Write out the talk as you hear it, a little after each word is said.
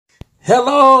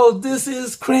Hello, this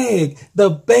is Craig, the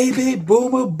baby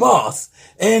boomer boss,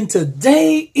 and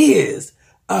today is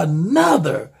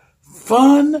another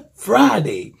fun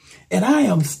Friday, and I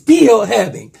am still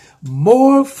having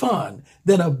more fun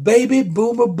than a baby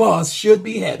boomer boss should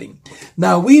be having.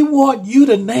 Now, we want you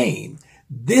to name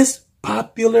this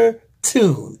popular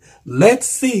tune. Let's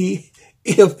see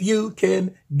if you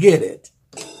can get it.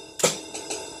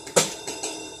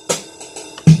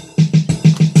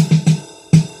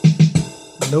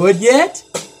 Know it yet?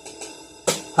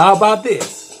 How about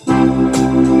this?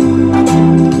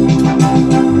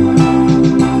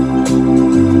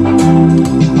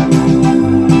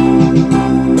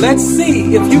 Let's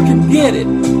see if you can get it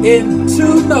in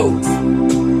 2 notes.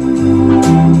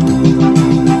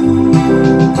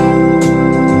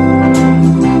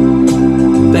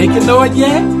 Think you know it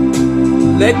yet?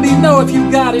 Let me know if you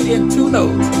got it in 2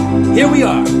 notes. Here we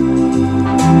are.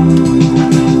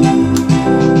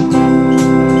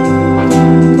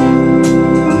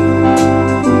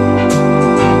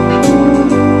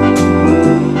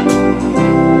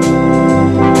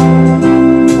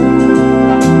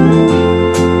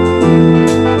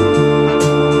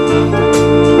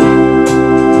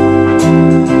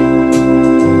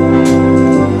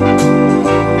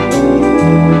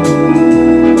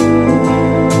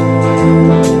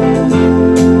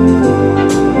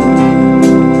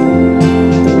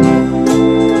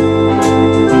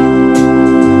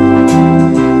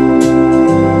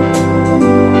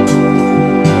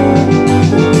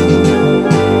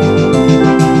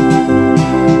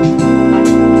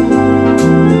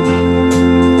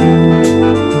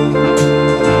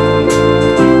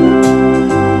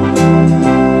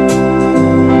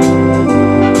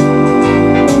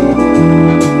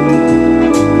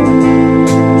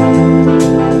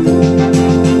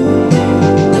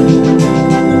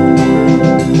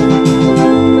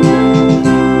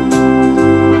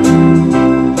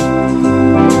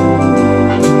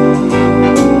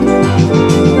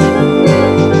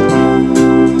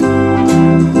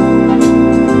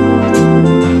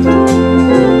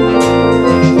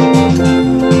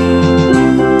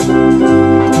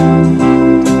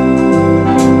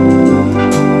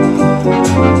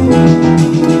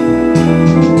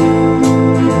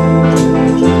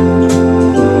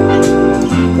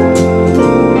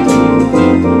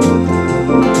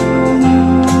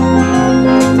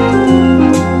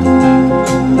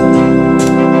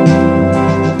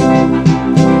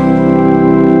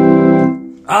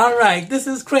 All right, this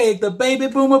is Craig, the baby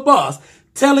boomer boss,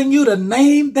 telling you to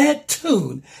name that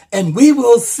tune, and we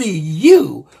will see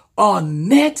you on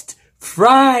next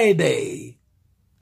Friday.